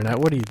 Come on, Internet.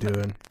 What are you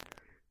doing?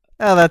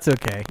 Oh, that's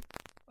okay.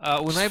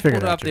 When I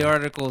pulled up the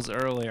articles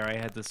earlier, I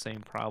had the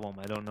same problem.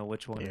 I don't know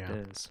which one it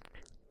is.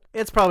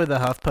 It's probably the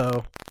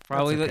HuffPo.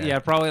 Probably the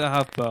HuffPo.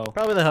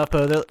 Probably the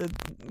HuffPo.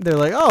 They're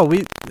like, oh,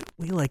 we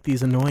like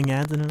these annoying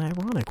ads in an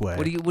ironic way.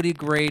 What do you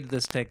grade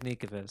this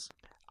technique of his?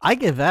 I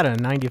give that a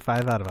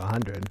 95 out of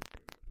 100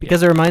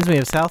 because it reminds me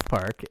of South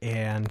Park,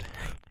 and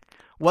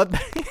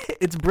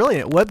it's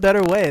brilliant. What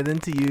better way than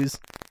to use,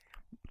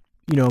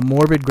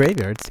 morbid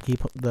graveyards to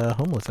keep the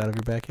homeless out of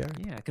your backyard?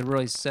 Yeah, it could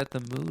really set the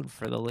mood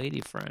for the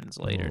lady friends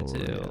later too.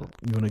 Yeah.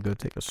 You want to go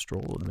take a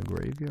stroll in the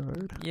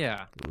graveyard?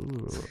 Yeah.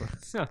 Ooh.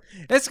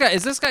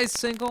 Is this guy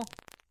single?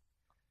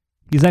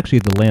 He's actually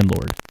the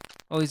landlord.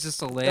 Oh, he's just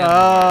a landlord.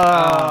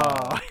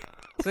 Oh.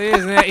 So he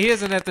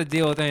doesn't have to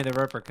deal with any of the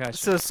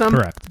repercussions. So some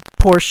Correct.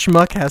 poor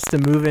schmuck has to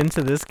move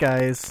into this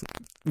guy's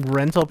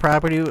rental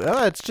property.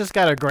 Oh, it's just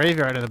got a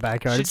graveyard in the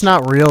backyard. It's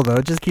not real, though.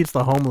 It just keeps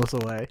the homeless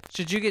away.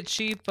 Should you get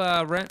cheap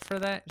rent for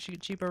that? Should you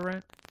get cheaper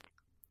rent?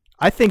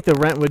 I think the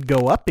rent would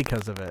go up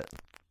because of it.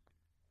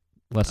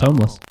 Less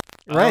homeless.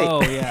 Right.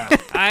 Oh, yeah.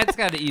 It's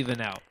got to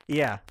even out.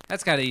 Yeah.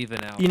 That's got to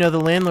even out. The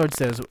landlord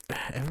says,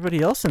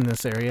 everybody else in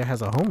this area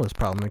has a homeless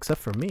problem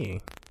except for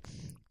me.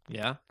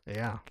 Yeah?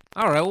 Yeah.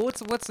 All right, well,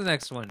 what's the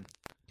next one?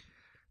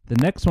 The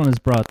next one is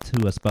brought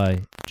to us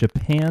by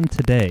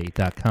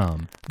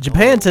JapanToday.com.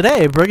 Japan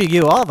Today, bringing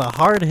you all the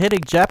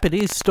hard-hitting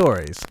Japanese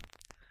stories.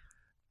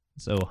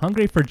 So,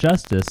 hungry for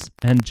justice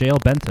and jail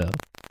bento,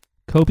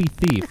 Kobe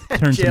thief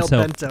turns Jail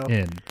himself bento.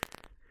 in.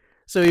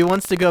 So he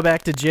wants to go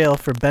back to jail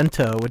for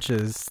bento, which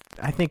is,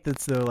 I think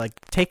that's the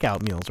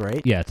takeout meals,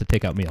 right? Yeah, it's a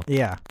takeout meal.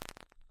 Yeah.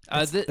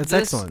 That's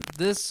excellent.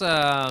 This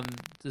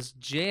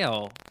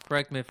jail,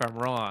 correct me if I'm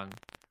wrong,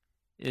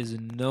 is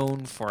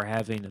known for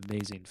having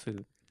amazing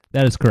food.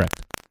 That is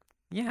correct.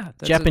 Yeah,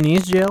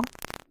 Japanese jail?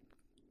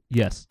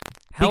 Yes.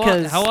 How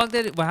long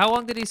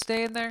did he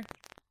stay in there?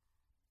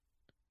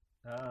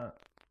 I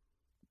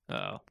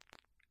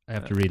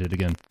have to read it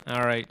again.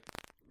 All right.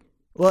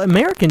 Well,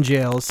 American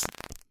jails,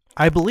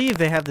 I believe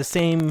they have the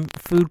same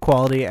food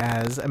quality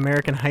as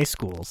American high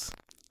schools.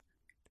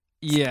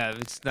 Yeah,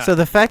 it's not. So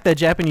the fact that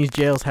Japanese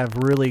jails have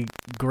really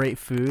great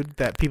food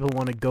that people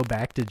want to go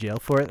back to jail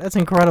for it, that's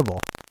incredible.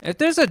 If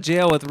there's a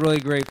jail with really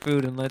great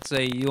food and let's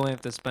say you only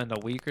have to spend a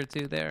week or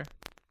two there,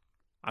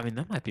 I mean,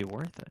 that might be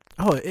worth it.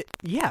 Oh,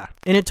 yeah.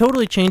 And it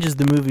totally changes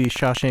the movie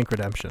Shawshank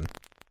Redemption.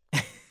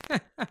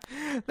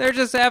 They're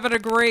just having a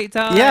great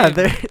time. Yeah,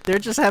 they're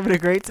just having a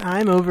great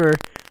time over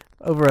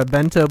a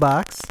bento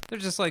box. They're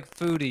just like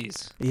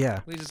foodies. Yeah.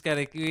 We just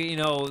gotta,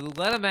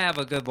 let them have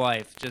a good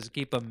life. Just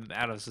keep them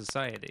out of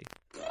society.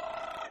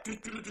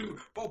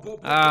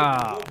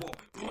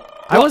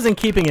 I wasn't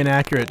keeping an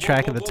accurate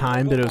track of the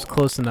time, but it was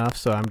close enough,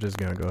 so I'm just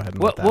gonna go ahead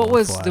and let that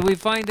one fly. Did we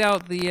find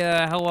out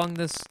how long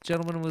this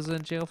gentleman was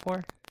in jail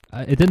for?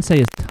 It didn't say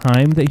his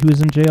time that he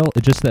was in jail.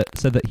 It just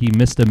said that he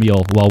missed a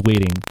meal while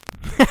waiting.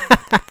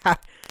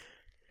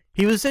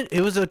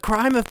 It was a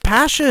crime of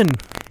passion.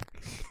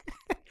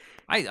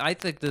 I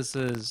think this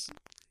is,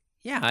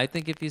 I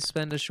think if you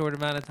spend a short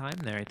amount of time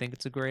there, I think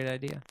it's a great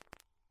idea.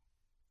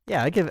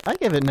 Yeah, I give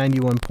it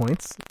 91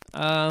 points.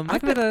 I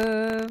give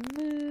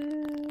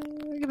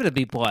it a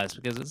B+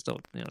 because it's still,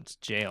 it's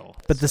jail.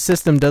 But the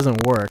system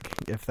doesn't work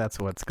if that's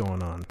what's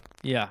going on.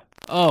 Yeah.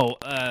 Oh,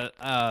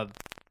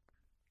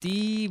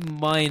 D-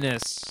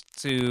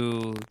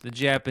 to the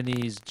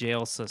Japanese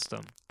jail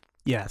system.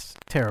 Yes,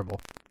 terrible.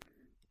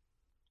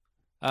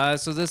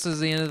 So this is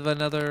the end of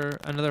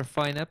another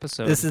fine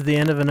episode. This is the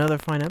end of another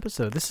fine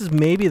episode. This is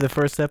maybe the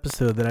first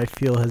episode that I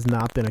feel has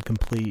not been a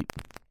complete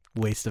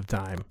waste of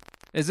time.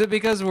 Is it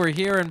because we're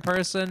here in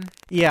person?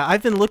 Yeah,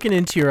 I've been looking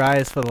into your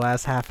eyes for the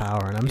last half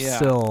hour, and I'm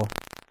still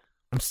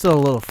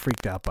a little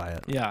freaked out by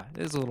it. Yeah,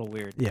 it is a little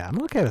weird. Yeah,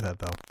 I'm okay with that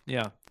though.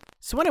 Yeah.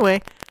 So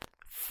anyway,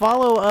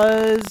 follow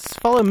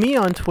me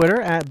on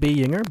Twitter at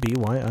Byinger,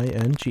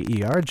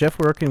 Byinger. Jeff,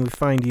 where can we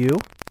find you?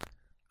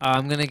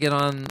 I'm gonna get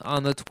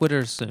on the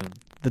Twitter soon.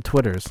 The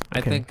Twitters.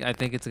 Okay. I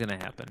think it's gonna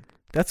happen.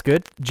 That's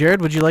good.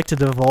 Jared, would you like to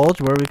divulge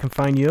where we can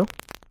find you?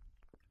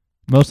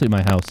 Mostly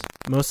my house.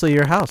 Mostly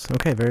your house.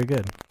 Okay, very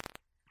good.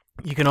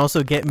 You can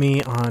also get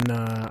me on.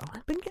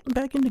 I've been getting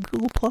back into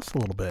Google Plus a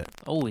little bit.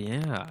 Oh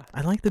yeah.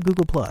 I like the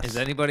Google Plus. Is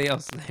anybody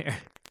else there?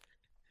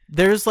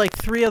 There's like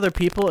 3 other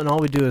people, and all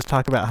we do is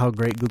talk about how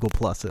great Google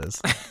Plus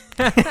is.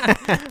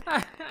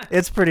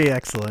 It's pretty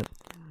excellent.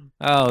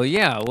 Oh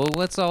yeah. Well,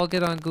 let's all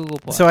get on Google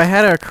Plus. So I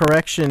had a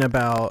correction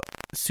about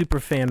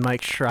superfan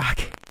Mike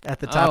Schrock at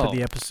the top of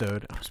the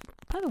episode.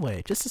 By the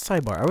way, just a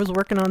sidebar. I was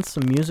working on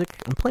some music.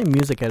 I'm playing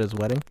music at his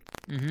wedding.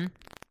 Mm-hmm.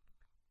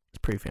 It's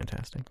pretty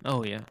fantastic.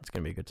 Oh yeah. It's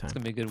gonna be a good time. It's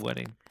gonna be a good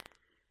wedding.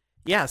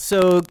 Yeah.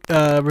 So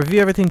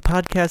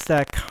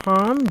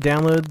revieweverythingpodcast.com.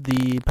 Download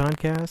the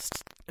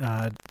podcast.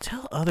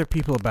 Tell other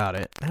people about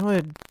it. That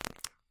would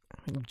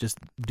just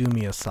do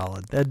me a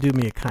solid. That'd do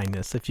me a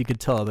kindness if you could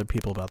tell other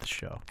people about the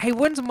show. Hey,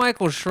 when's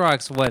Michael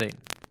Schrock's wedding?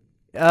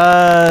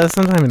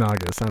 Sometime in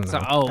August. I don't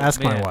know.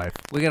 Ask man. my wife.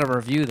 We gotta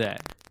review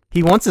that.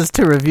 He wants us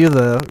to review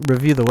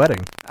the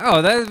wedding.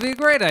 Oh, that would be a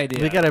great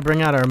idea. We got to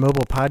bring out our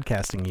mobile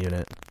podcasting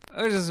unit.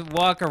 I would just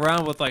walk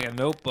around with like a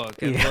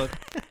notebook and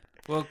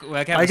look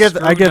like have I a give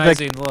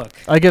scrutinizing look.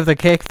 I give the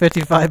cake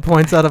 55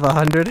 points out of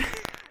 100.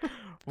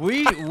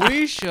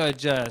 We should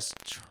just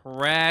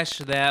trash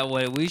that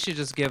way. We should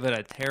just give it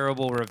a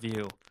terrible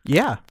review.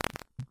 Yeah.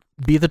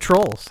 Be the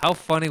trolls. How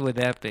funny would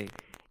that be?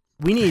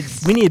 We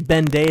need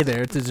Ben Day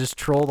there to just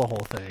troll the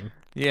whole thing.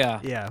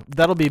 Yeah. Yeah.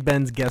 That'll be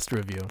Ben's guest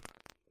review.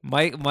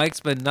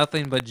 Mike's been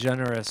nothing but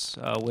generous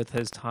with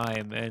his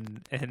time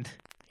and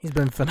he's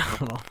been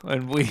phenomenal.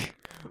 And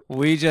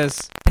we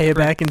just pay it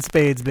back in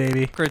spades,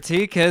 baby.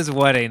 Critique his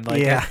wedding.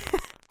 Like, yeah.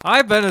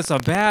 I've been to some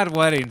bad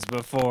weddings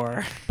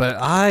before, but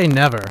I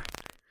never.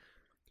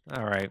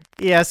 All right.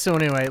 Yeah. So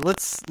anyway,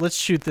 let's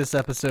shoot this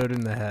episode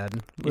in the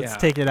head. Let's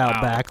take it out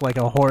back like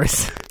a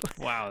horse.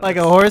 Wow. Like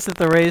a horse at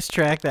the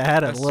racetrack that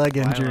had a leg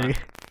injury. Violent.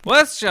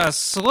 Let's just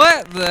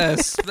slit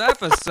this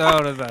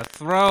episode in the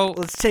throat.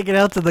 Let's take it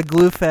out to the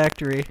glue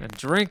factory and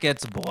drink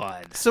its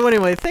blood. So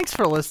anyway, thanks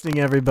for listening,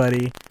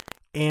 everybody.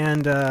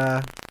 And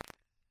I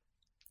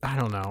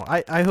don't know.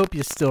 I hope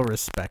you still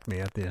respect me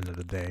at the end of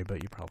the day,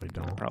 but you probably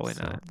don't. Probably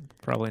not.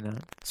 Probably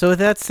not. So with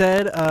that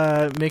said,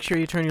 make sure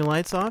you turn your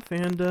lights off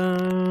and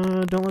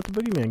don't let the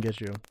boogeyman get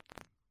you.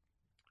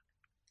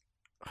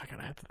 I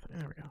gotta have to.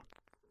 There we go.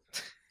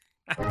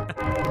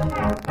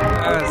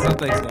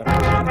 Something's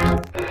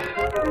never changed.